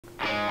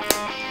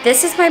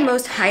This is my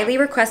most highly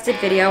requested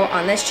video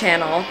on this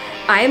channel.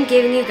 I am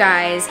giving you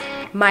guys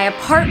my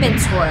apartment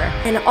tour,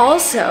 and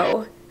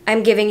also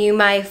I'm giving you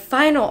my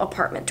final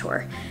apartment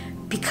tour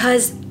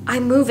because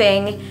I'm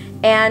moving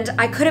and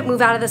I couldn't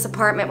move out of this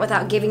apartment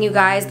without giving you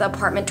guys the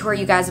apartment tour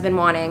you guys have been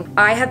wanting.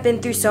 I have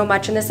been through so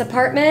much in this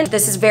apartment.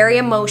 This is very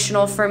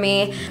emotional for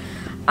me.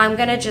 I'm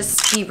gonna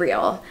just be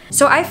real.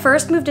 So I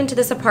first moved into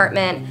this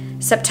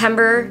apartment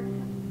September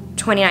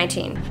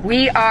 2019.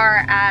 We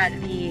are at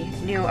the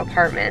new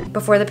apartment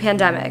before the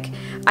pandemic.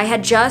 I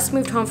had just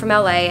moved home from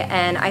LA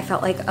and I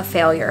felt like a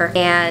failure,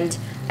 and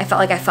I felt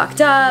like I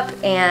fucked up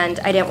and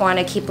I didn't want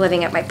to keep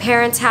living at my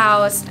parents'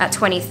 house at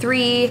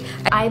 23.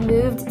 I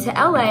moved to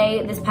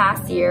LA this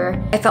past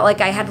year. I felt like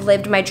I had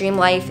lived my dream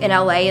life in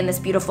LA in this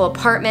beautiful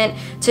apartment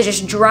to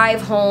just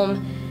drive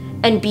home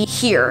and be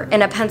here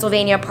in a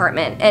Pennsylvania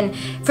apartment. And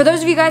for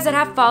those of you guys that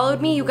have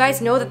followed me, you guys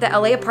know that the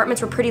LA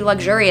apartments were pretty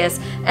luxurious.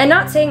 And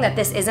not saying that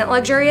this isn't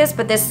luxurious,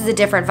 but this is a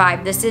different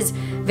vibe. This is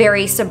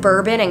very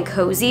suburban and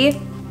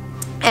cozy.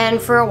 And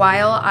for a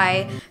while,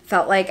 I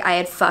felt like I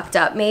had fucked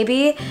up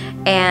maybe.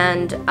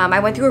 And I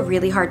went through a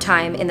really hard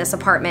time in this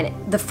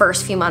apartment. The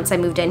first few months I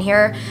moved in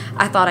here,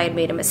 I thought I had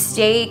made a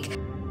mistake.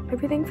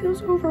 Everything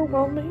feels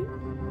overwhelming.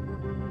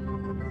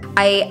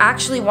 I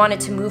actually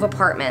wanted to move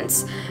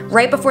apartments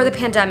right before the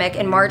pandemic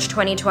in March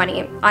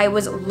 2020. I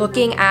was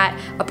looking at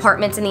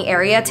apartments in the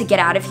area to get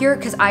out of here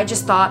because I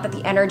just thought that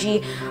the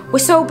energy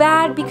was so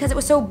bad because it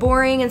was so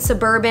boring and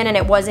suburban and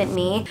it wasn't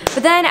me.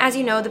 But then, as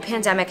you know, the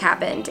pandemic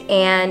happened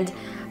and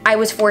I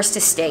was forced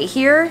to stay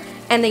here,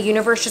 and the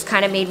universe just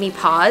kind of made me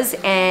pause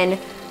and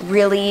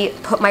really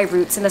put my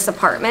roots in this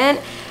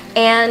apartment.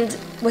 And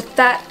with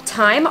that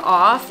time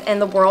off and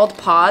the world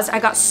paused, I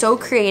got so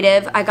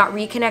creative, I got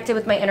reconnected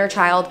with my inner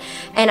child,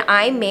 and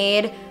I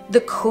made the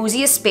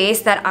coziest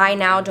space that I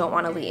now don't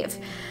want to leave.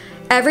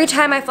 Every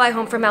time I fly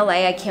home from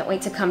LA, I can't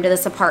wait to come to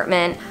this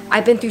apartment.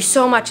 I've been through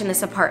so much in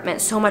this apartment,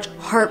 so much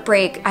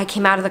heartbreak. I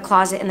came out of the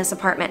closet in this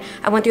apartment.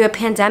 I went through a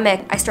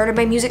pandemic. I started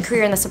my music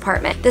career in this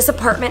apartment. This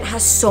apartment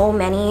has so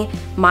many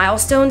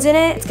milestones in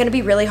it. It's gonna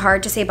be really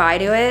hard to say bye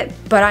to it,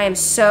 but I am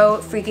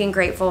so freaking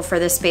grateful for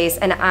this space,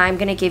 and I'm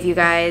gonna give you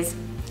guys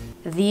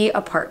the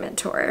apartment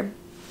tour.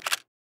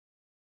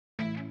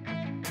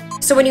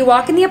 So when you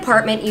walk in the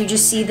apartment, you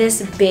just see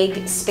this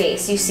big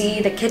space. You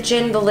see the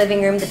kitchen, the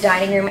living room, the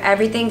dining room,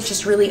 everything's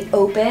just really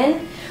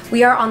open.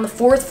 We are on the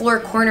 4th floor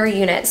corner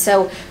unit,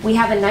 so we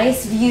have a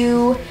nice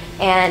view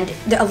and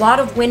a lot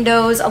of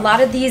windows. A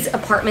lot of these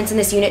apartments in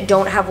this unit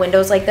don't have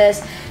windows like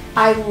this.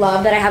 I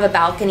love that I have a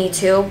balcony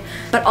too.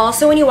 But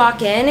also when you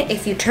walk in,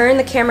 if you turn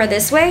the camera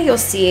this way, you'll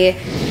see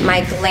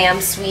my glam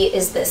suite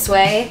is this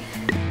way.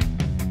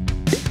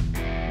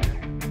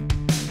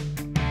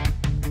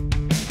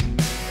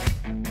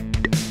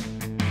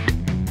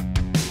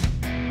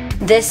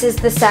 This is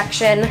the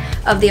section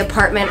of the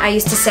apartment I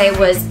used to say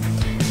was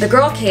the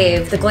girl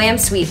cave, the glam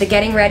suite, the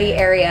getting ready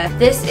area.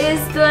 This is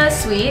the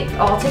suite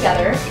all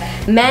together.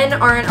 Men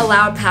aren't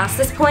allowed past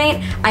this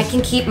point. I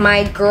can keep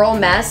my girl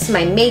mess,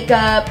 my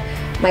makeup,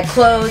 my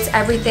clothes,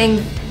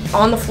 everything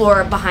on the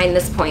floor behind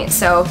this point.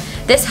 So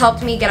this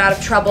helped me get out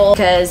of trouble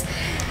because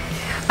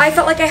I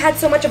felt like I had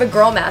so much of a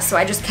girl mess, so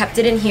I just kept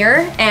it in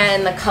here,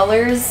 and the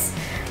colors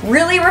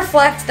really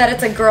reflect that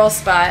it's a girl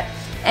spot.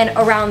 And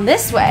around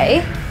this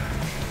way,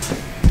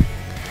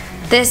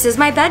 this is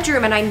my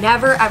bedroom, and I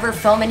never ever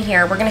film in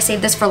here. We're gonna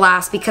save this for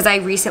last because I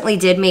recently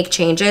did make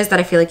changes that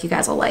I feel like you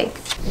guys will like.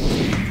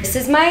 This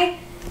is my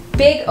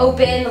big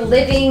open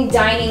living,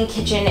 dining,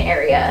 kitchen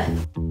area.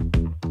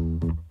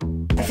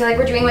 I feel like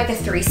we're doing like a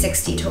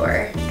 360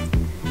 tour.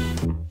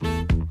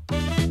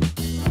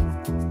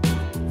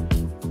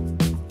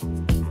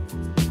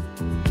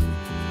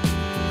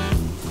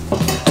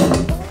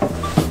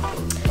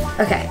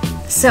 Okay,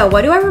 so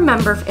what do I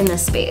remember in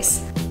this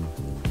space?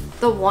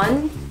 The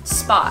one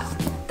spot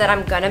that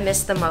I'm gonna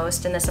miss the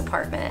most in this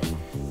apartment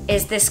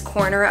is this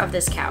corner of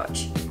this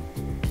couch.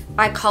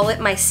 I call it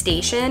my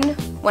station.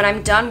 When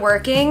I'm done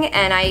working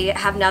and I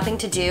have nothing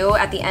to do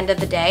at the end of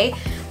the day,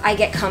 I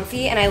get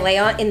comfy and I lay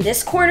on in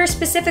this corner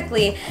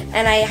specifically,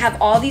 and I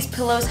have all these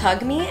pillows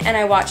hug me and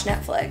I watch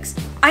Netflix.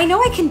 I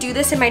know I can do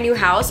this in my new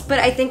house, but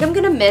I think I'm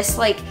gonna miss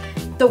like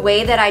the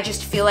way that I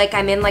just feel like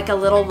I'm in like a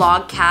little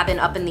log cabin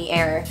up in the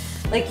air.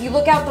 Like you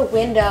look out the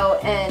window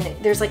and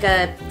there's like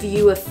a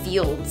view of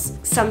fields.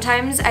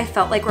 Sometimes I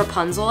felt like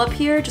Rapunzel up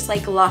here, just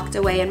like locked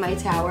away in my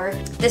tower.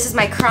 This is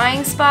my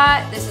crying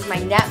spot. This is my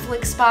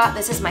Netflix spot.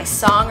 This is my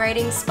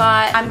songwriting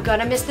spot. I'm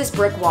gonna miss this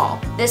brick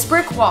wall. This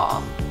brick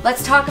wall.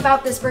 Let's talk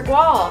about this brick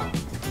wall.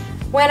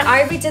 When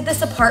I redid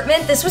this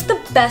apartment, this was the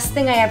best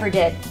thing I ever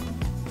did.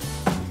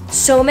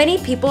 So many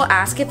people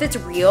ask if it's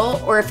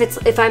real or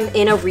if I'm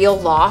in a real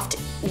loft,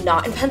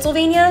 not in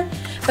Pennsylvania.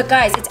 But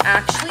guys, it's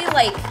actually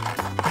like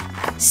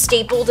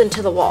stapled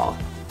into the wall.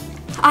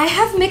 I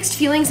have mixed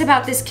feelings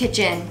about this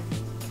kitchen.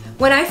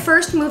 When I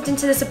first moved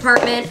into this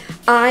apartment,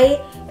 I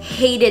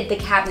hated the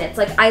cabinets.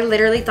 Like I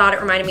literally thought it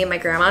reminded me of my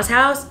grandma's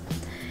house.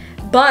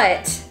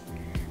 But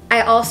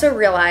I also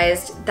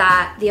realized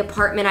that the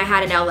apartment I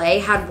had in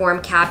LA had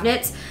warm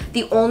cabinets.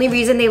 The only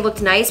reason they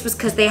looked nice was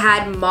because they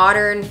had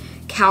modern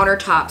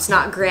countertops,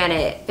 not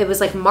granite. It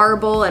was like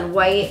marble and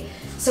white.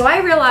 So I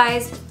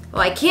realized,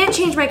 well, I can't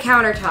change my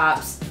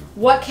countertops.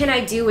 What can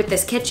I do with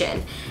this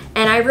kitchen?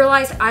 And I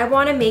realized I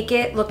want to make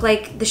it look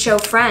like the show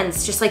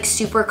Friends, just like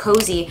super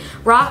cozy.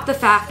 Rock the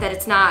fact that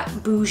it's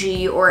not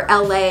bougie or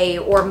LA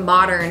or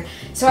modern.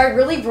 So I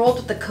really rolled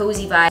with the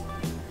cozy vibe.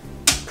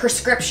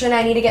 Prescription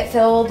I need to get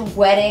filled,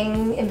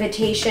 wedding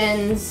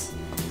invitations.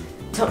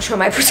 Don't show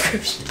my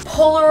prescription.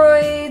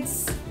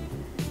 Polaroids.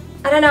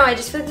 I don't know, I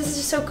just feel like this is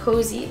just so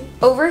cozy.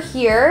 Over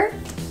here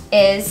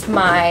is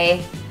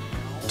my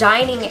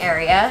dining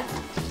area.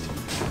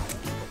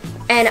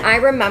 And I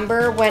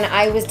remember when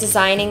I was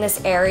designing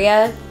this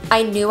area,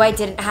 I knew I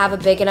didn't have a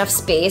big enough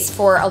space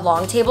for a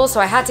long table, so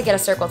I had to get a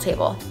circle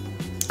table.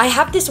 I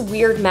have this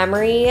weird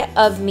memory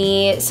of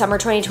me, summer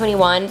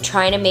 2021,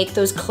 trying to make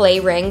those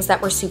clay rings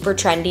that were super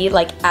trendy,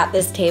 like at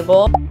this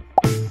table.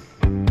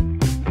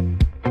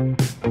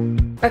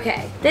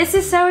 Okay, this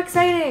is so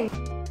exciting.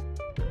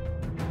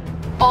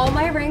 All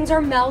my rings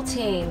are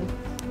melting.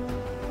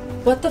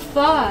 What the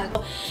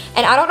fuck?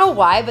 And I don't know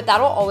why, but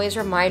that'll always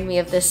remind me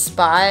of this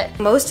spot.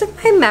 Most of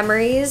my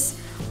memories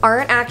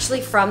aren't actually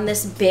from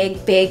this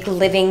big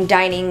living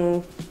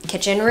dining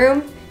kitchen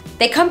room.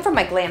 They come from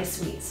my glam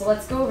suite, so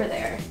let's go over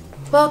there.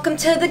 Welcome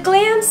to the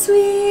glam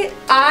suite.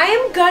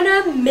 I'm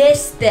gonna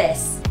miss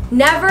this.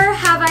 Never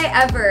have I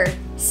ever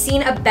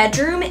seen a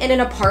bedroom in an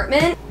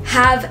apartment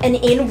have an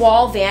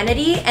in-wall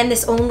vanity and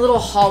this own little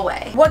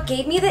hallway. What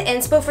gave me the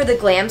inspo for the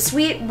glam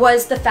suite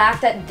was the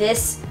fact that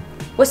this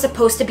was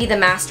supposed to be the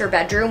master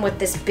bedroom with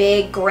this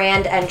big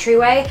grand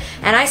entryway,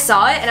 and I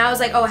saw it and I was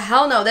like, oh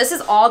hell no, this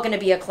is all gonna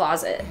be a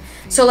closet.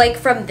 So like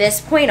from this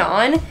point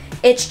on,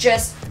 it's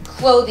just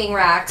clothing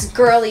racks,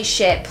 girly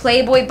shit,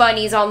 Playboy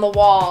bunnies on the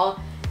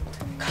wall,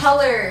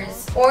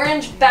 colors,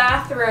 orange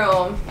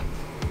bathroom.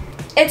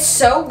 It's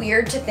so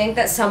weird to think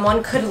that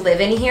someone could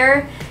live in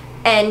here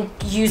and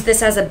use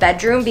this as a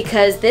bedroom,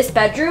 because this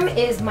bedroom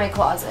is my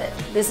closet.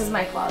 This is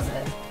my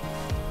closet.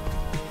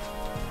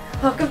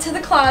 Welcome to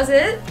the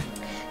closet.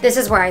 This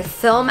is where I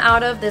film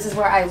out of, this is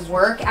where I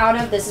work out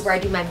of, this is where I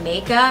do my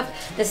makeup,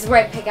 this is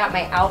where I pick out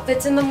my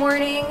outfits in the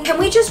morning. Can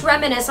we just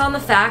reminisce on the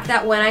fact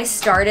that when I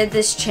started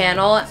this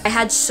channel, I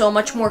had so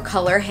much more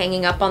color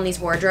hanging up on these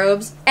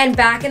wardrobes? And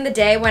back in the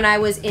day when I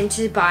was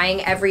into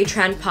buying every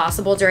trend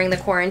possible during the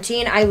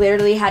quarantine, I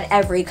literally had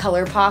every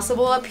color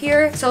possible up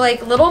here. So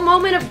like, little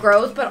moment of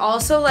growth, but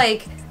also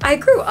like, I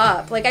grew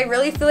up. Like, I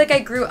really feel like I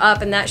grew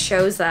up, and that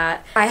shows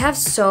that. I have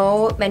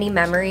so many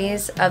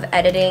memories of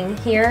editing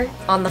here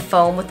on the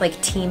phone with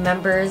like team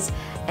members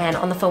and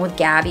on the phone with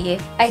Gabi.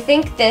 I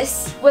think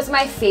this was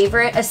my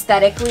favorite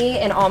aesthetically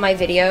in all my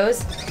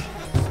videos.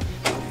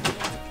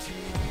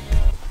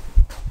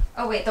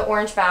 Oh wait, the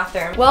orange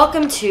bathroom.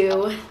 Welcome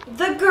to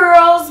the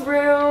girls'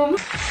 room.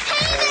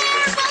 Hey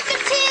there, welcome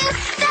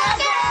to the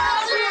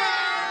girls' room.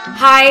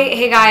 Hi,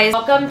 hey guys,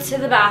 welcome to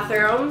the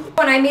bathroom.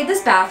 When I made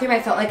this bathroom,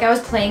 I felt like I was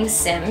playing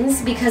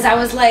Sims, because I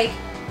was like,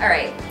 all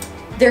right,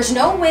 there's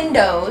no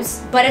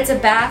windows, but it's a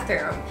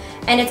bathroom,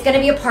 and it's gonna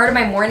be a part of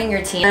my morning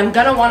routine. I'm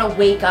gonna wanna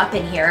wake up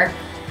in here,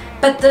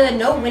 but the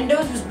no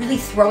windows was really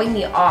throwing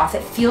me off.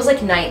 It feels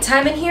like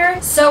nighttime in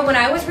here. So when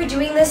I was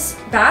redoing this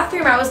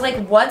bathroom, I was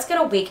like, what's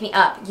gonna wake me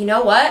up? You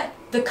know what?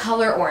 The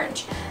color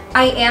orange.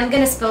 I am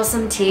gonna spill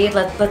some tea.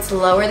 Let's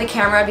lower the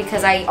camera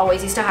because I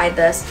always used to hide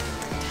this.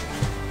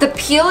 The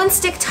peel and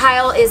stick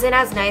tile isn't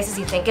as nice as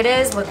you think it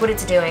is. Look what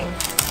it's doing.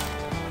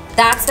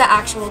 That's the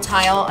actual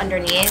tile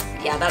underneath.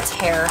 Yeah, that's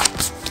hair.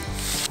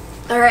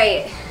 All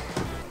right,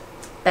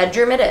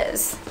 bedroom it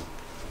is.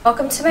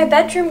 Welcome to my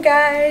bedroom,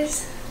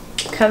 guys.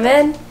 Come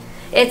in.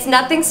 It's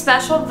nothing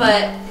special,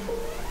 but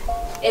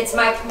it's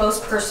my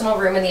most personal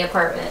room in the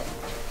apartment.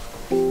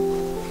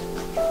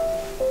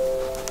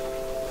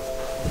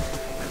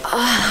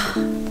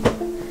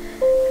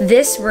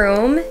 This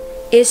room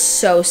is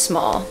so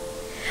small.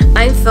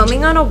 I'm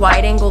filming on a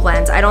wide angle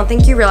lens. I don't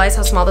think you realize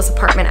how small this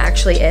apartment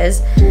actually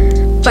is,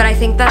 but I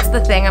think that's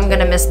the thing I'm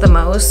gonna miss the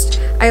most.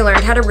 I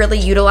learned how to really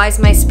utilize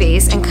my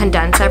space and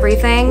condense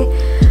everything,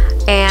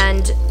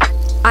 and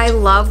I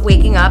love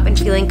waking up and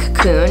feeling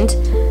cocooned.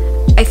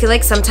 I feel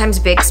like sometimes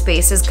big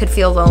spaces could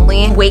feel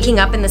lonely. Waking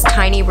up in this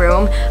tiny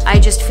room, I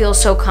just feel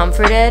so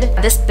comforted.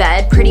 This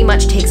bed pretty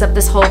much takes up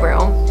this whole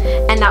room,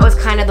 and that was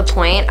kind of the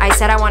point. I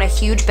said I want a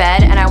huge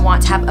bed and I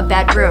want to have a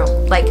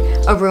bedroom, like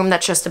a room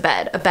that's just a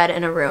bed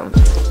in a room.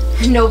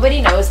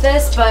 Nobody knows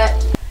this, but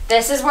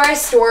this is where I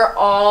store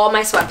all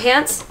my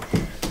sweatpants.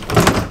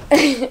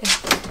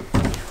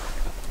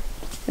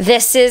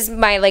 This is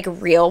my like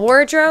real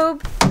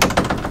wardrobe,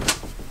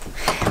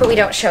 but we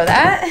don't show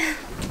that.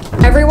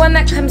 Everyone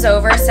that comes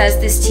over says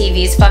this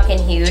TV is fucking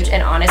huge,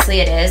 and honestly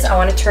it is. I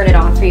want to turn it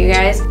on for you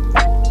guys.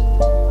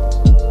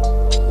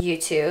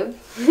 YouTube.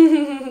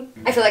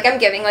 I feel like I'm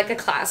giving like a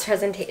class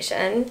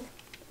presentation.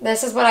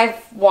 This is what I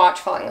watch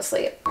falling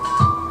asleep.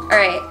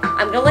 Alright,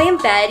 I'm gonna lay in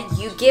bed.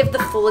 You give the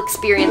full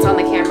experience on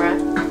the camera.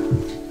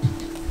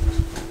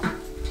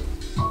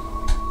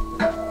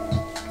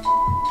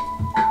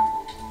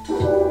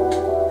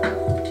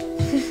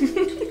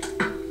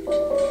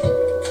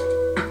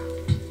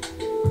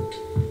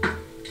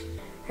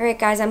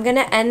 guys, I'm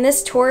gonna end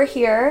this tour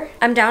here.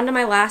 I'm down to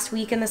my last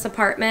week in this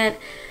apartment.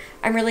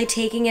 I'm really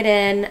taking it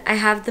in. I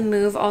have the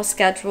move all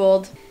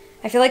scheduled.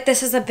 I feel like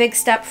this is a big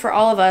step for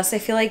all of us. I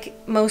feel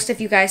like most of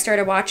you guys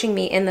started watching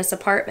me in this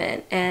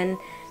apartment, and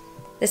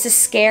this is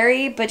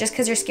scary, but just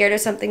because you're scared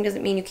of something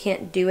doesn't mean you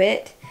can't do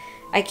it.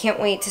 I can't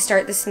wait to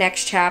start this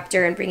next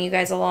chapter and bring you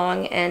guys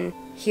along, and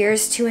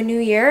here's to a new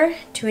year,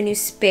 to a new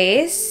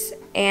space,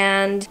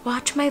 and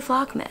watch my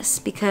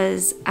Vlogmas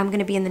because I'm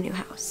gonna be in the new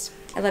house.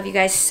 I love you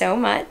guys so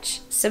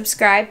much.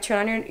 Subscribe,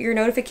 turn on your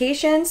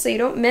notifications so you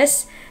don't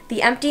miss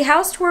the empty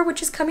house tour,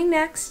 which is coming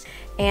next.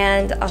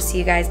 And I'll see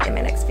you guys in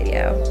my next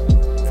video.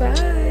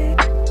 Bye.